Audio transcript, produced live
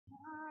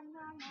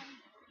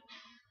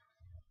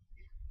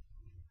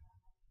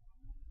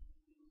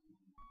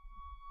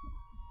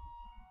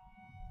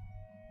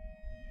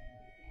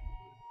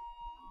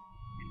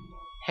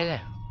Hello,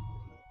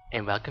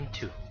 and welcome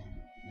to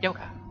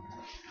Yoga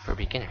for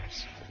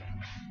Beginners.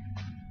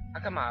 How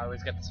come I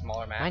always get the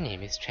smaller map? My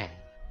name is Chen,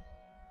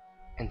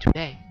 and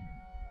today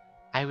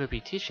I will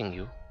be teaching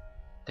you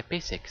the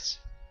basics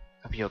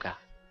of yoga.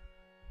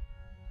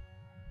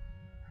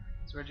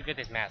 So where'd you get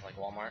these mats, like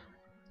Walmart?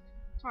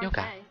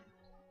 Yoga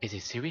is a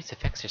series of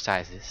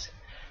exercises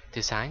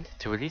designed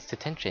to release the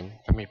tension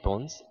from your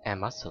bones and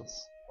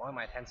muscles, Why am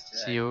I tense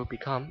today? so you will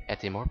become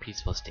at a more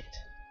peaceful state.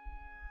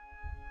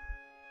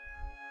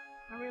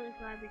 I'm really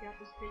glad we got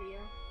this video.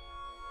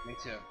 Me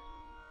too.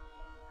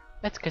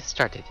 Let's get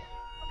started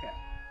Okay.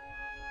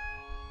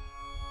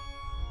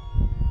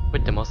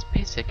 with the most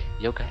basic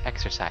yoga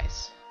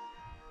exercise.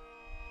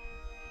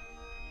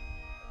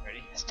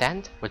 Ready?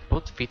 Stand with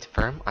both feet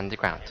firm on the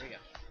ground. Here we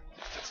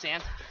go.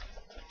 Stand.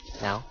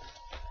 Now,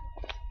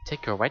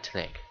 take your right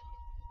leg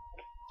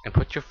and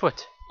put your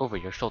foot over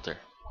your shoulder.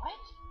 What?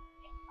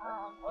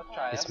 Let's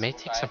try This may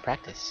take some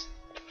practice,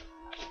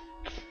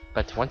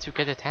 but once you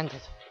get it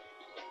handed,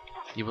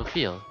 you will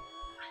feel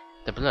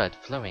the blood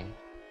flowing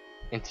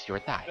into your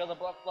I thigh. feel the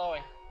blood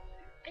flowing.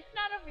 It's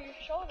not over your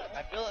shoulder.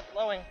 I feel it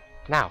flowing.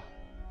 Now,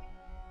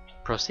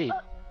 proceed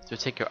to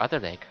take your other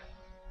leg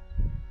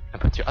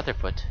and put your other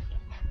foot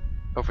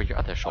over your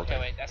other shoulder,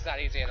 Okay, wait, that's not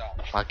easy at all.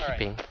 while All right,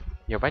 keeping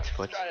your right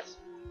foot let's try this.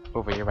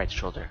 over your right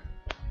shoulder.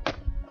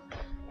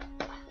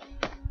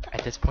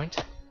 At this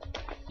point,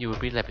 you will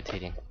be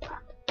levitating.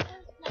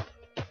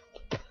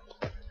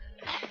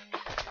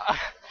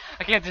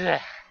 I can't do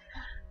that.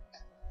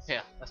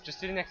 Yeah, let's just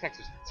do the next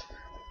exercise.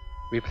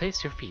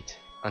 Replace your feet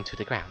onto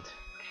the ground,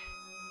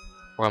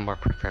 or more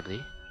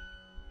preferably,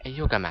 a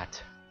yoga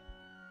mat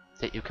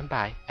that you can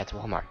buy at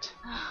Walmart.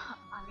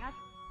 I got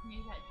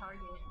these at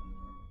Target.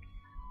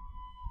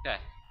 Okay,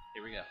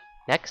 here we go.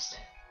 Next,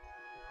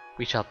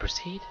 we shall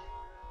proceed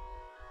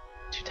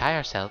to tie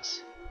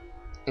ourselves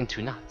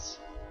into knots,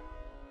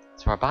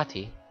 so our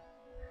body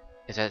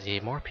is at a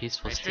more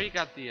peaceful Make sure you state.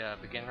 got the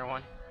beginner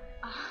one.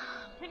 I'm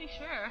pretty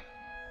sure.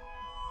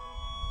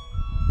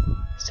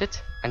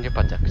 Sit on your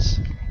buttocks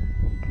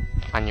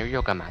on your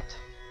yoga mat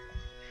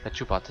that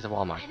you bought at I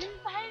Walmart.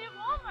 didn't buy it at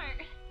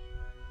Walmart.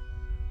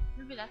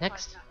 Maybe that's Next, why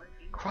it's not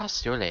working.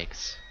 cross your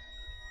legs.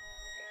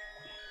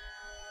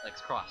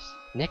 Legs crossed.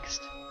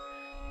 Next,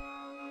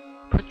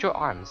 put your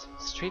arms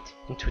straight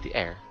into the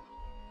air,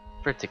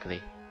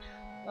 vertically.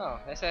 Oh,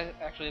 this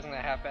actually isn't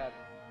that half bad.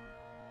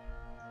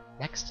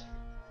 Next,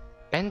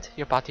 bend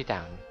your body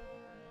down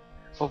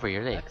over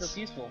your I feel legs.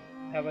 peaceful.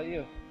 How about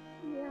you?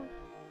 Yeah.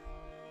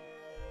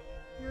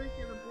 I really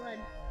feel the blood.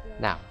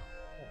 Now,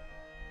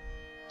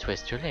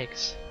 twist your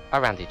legs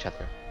around each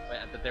other, Wait,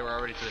 I thought they were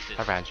already twisted.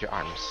 around your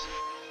arms.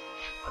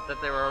 I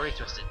thought they were already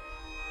twisted.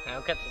 I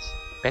don't get this.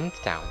 Bend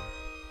down.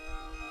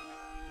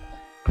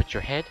 Put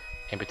your head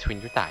in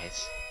between your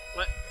thighs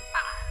What?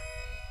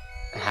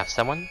 and have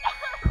someone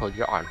pull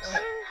your arms.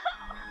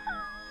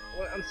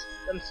 What?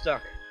 I'm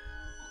stuck.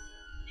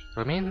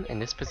 Remain in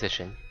this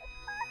position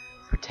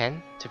for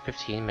 10 to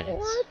 15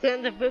 minutes.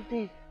 10 to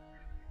 15.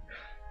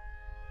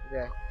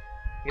 Yeah.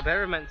 You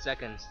better meant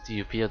seconds. Do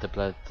you feel the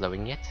blood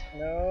flowing yet?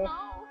 No. No.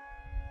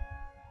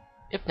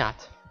 If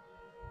not,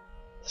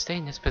 stay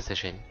in this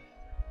position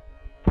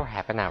for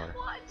half an hour.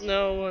 What?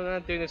 No, we're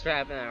not doing this for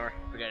half an hour.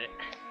 Forget it.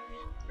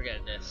 Forget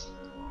this.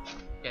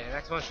 Okay, the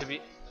next one should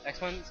be.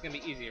 Next one's gonna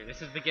be easier.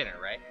 This is beginner,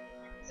 right?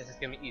 This is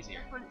gonna be easier.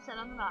 That's what it said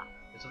on the box.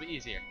 This will be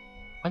easier.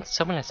 Once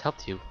someone has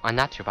helped you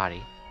unknot your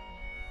body,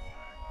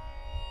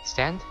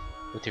 stand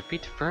with your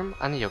feet firm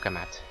on the yoga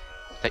mat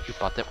that you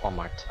bought at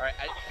Walmart. Alright,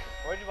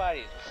 where'd you buy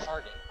these?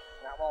 Target,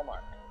 not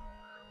Walmart.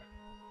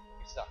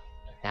 You're stuck.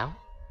 Now,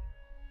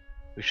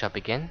 we shall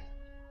begin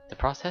the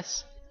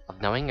process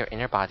of knowing your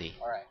inner body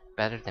Alright.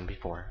 better than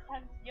before.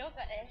 Sounds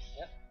yoga-ish.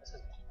 Yep. This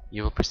is.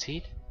 You will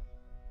proceed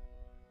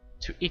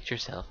to eat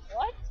yourself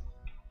What?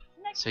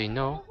 Next so you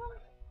know level?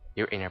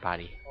 your inner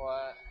body.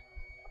 What?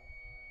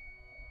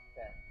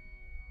 Okay.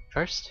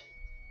 First,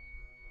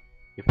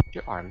 you put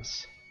your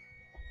arms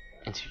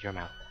into your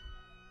mouth.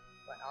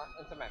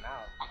 Into my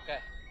mouth. Okay.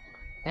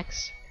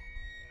 Next,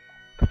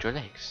 put your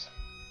legs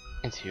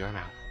into your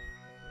mouth.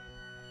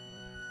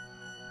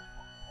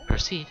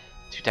 Proceed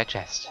to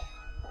digest.